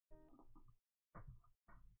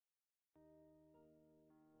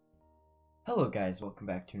Hello guys, welcome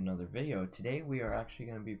back to another video. Today we are actually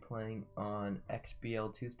going to be playing on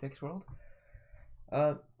XBL Toothpicks World.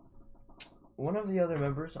 One of the other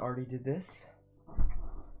members already did this,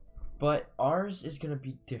 but ours is going to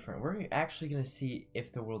be different. We're actually going to see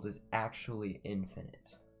if the world is actually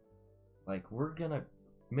infinite. Like, we're going to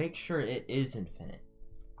make sure it is infinite.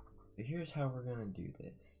 So here's how we're going to do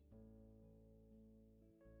this.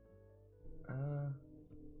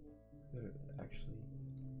 Actually,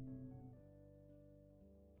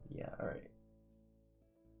 yeah, alright.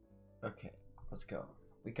 Okay, let's go.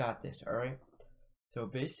 We got this, alright? So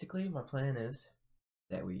basically, my plan is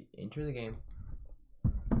that we enter the game.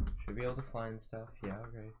 Should be able to fly and stuff. Yeah,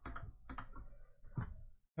 okay.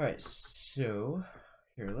 Alright, so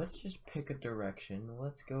here, let's just pick a direction.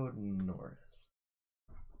 Let's go north.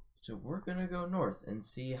 So we're gonna go north and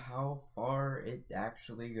see how far it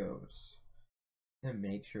actually goes. And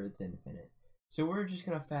make sure it's infinite. So we're just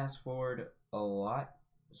gonna fast forward a lot.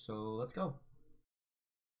 So let's go.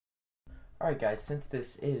 Alright guys, since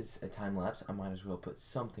this is a time lapse, I might as well put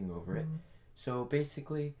something over it. So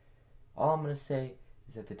basically, all I'm going to say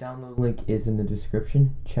is that the download link is in the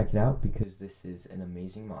description. Check it out because this is an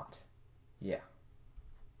amazing mod. Yeah.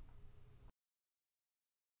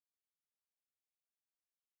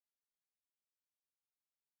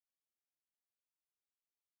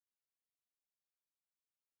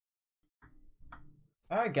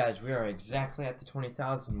 Alright guys, we are exactly at the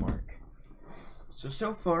 20,000 mark.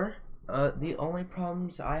 So far, the only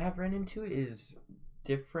problems I have run into is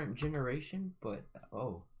different generation, but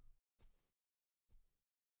oh.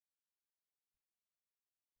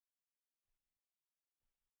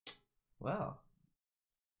 Well.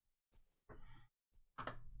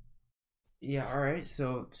 Yeah, alright,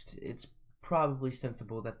 so it's probably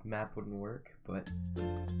sensible that the map wouldn't work, but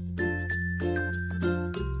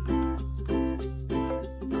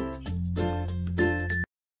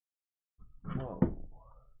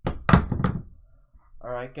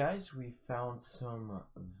alright guys, we found some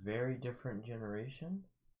very different generation.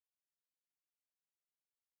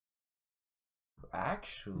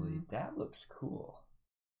 Actually, that looks cool.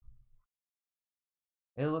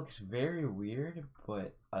 It looks very weird,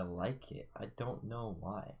 but I like it. I don't know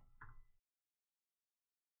why.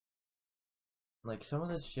 Like, some of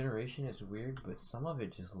this generation is weird, but some of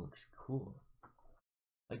it just looks cool.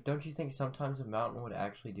 Like, don't you think sometimes a mountain would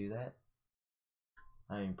actually do that?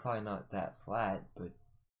 I mean, probably not that flat, but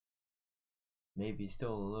maybe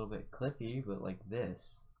still a little bit cliffy, but like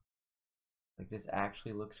this. Like, this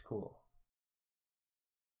actually looks cool.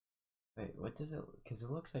 Wait, what does it, because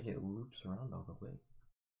it looks like it loops around all the way.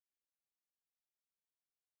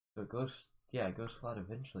 So it goes, yeah, it goes flat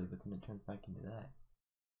eventually, but then it turns back into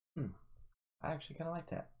that. I actually kind of like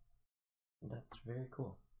that. That's very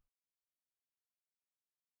cool.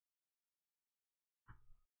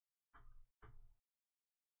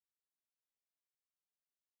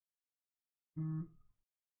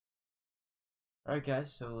 Alright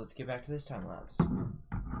guys, so let's get back to this time lapse.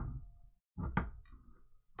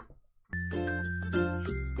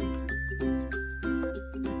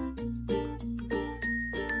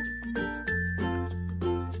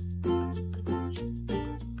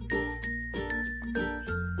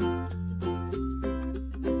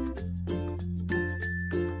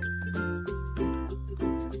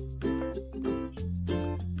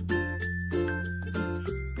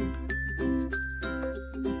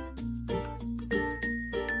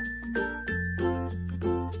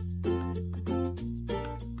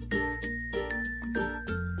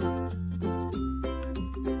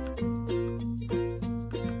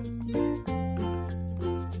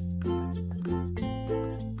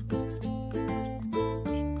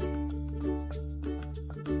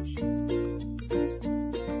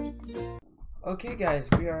 Okay guys,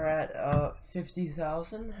 we are at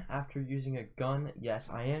 50,000 after using a gun. Yes,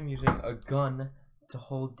 I am using a gun to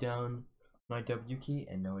hold down my W key,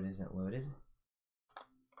 and no, it isn't loaded.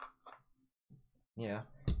 Yeah,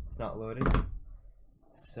 it's not loaded.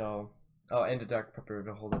 So, oh, and a dark pepper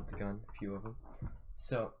to hold up the gun, a few of them.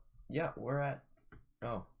 So, yeah, we're at,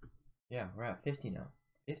 oh, yeah, we're at 50 now.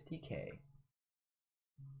 50k.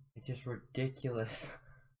 It's just ridiculous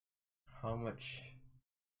how much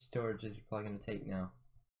storage is probably going to take now.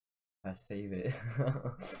 I save it.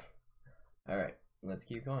 Alright, let's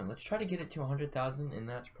keep going. Let's try to get it to 100,000, and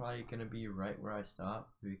that's probably going to be right where I stop,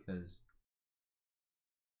 because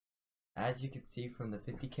as you can see from the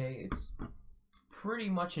 50k, it's pretty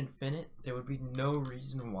much infinite. There would be no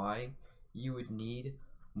reason why you would need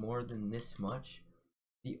more than this much.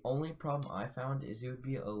 The only problem I found is it would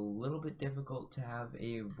be a little bit difficult to have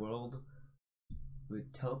a world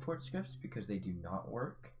with teleport scripts because they do not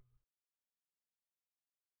work.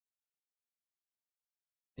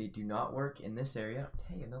 They do not work in this area.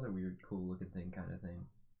 Hey, another weird, cool looking thing kind of thing.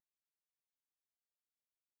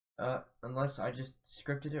 Unless I just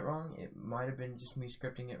scripted it wrong. It might have been just me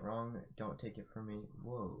scripting it wrong. Don't take it from me.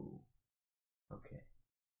 Whoa. Okay.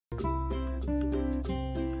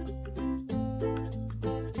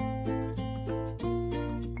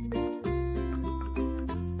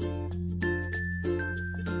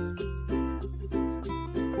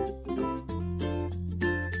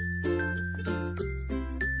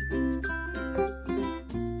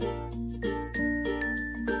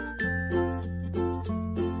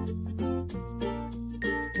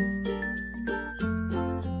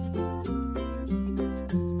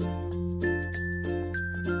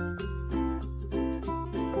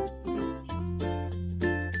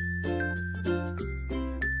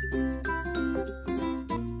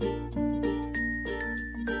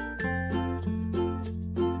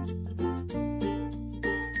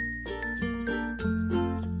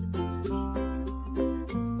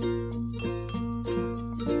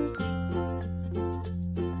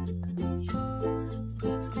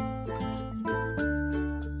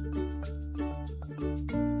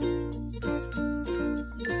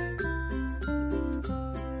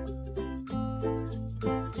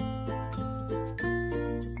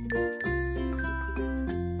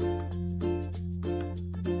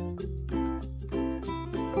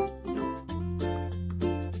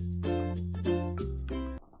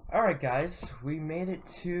 Alright guys, we made it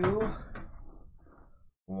to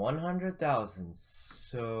 100,000,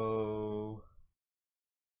 so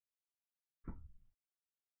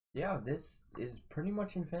yeah, this is pretty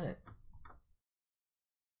much infinite.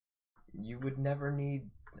 You would never need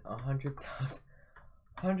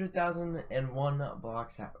 100,001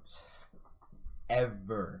 blocks out.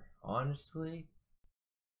 Ever. Honestly,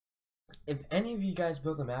 if any of you guys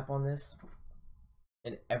build a map on this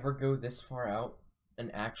and ever go this far out, and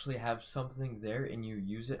actually have something there and you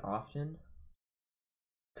use it often,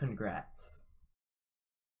 congrats.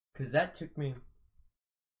 Because that took me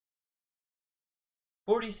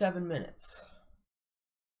 47 minutes.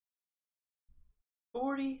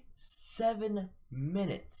 47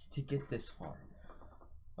 minutes to get this far.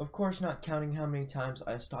 Of course, not counting how many times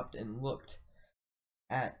I stopped and looked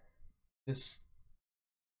at this,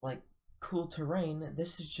 like, cool terrain.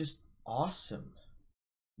 This is just awesome.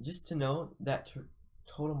 Just to know that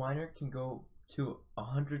Total Miner can go to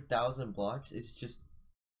 100,000 blocks is just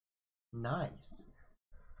nice.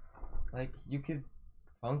 Like, you could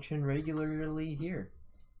function regularly here.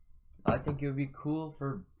 I think it would be cool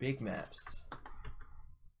for big maps.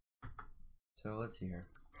 So let's see here.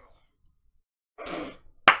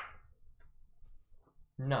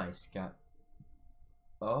 Nice, got.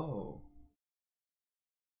 Oh.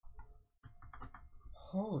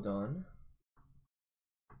 Hold on.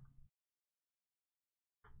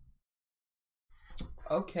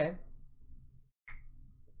 Okay.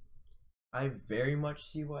 I very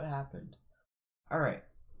much see what happened. Alright.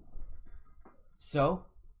 So,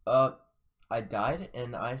 I died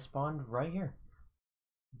and I spawned right here.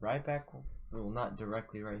 Right back, well, not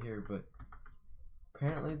directly right here, but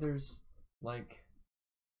apparently there's, like,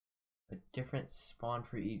 a different spawn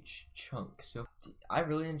for each chunk. So, I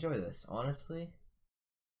really enjoy this, honestly.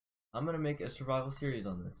 I'm gonna make a survival series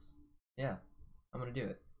on this. Yeah, I'm gonna do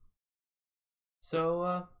it.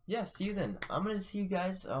 So, yeah, see you then. I'm going to see you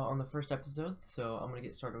guys on the first episode, so I'm going to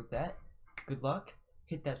get started with that. Good luck.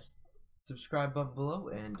 Hit that subscribe button below,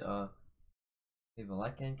 and leave a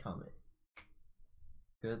like and comment.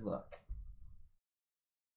 Good luck.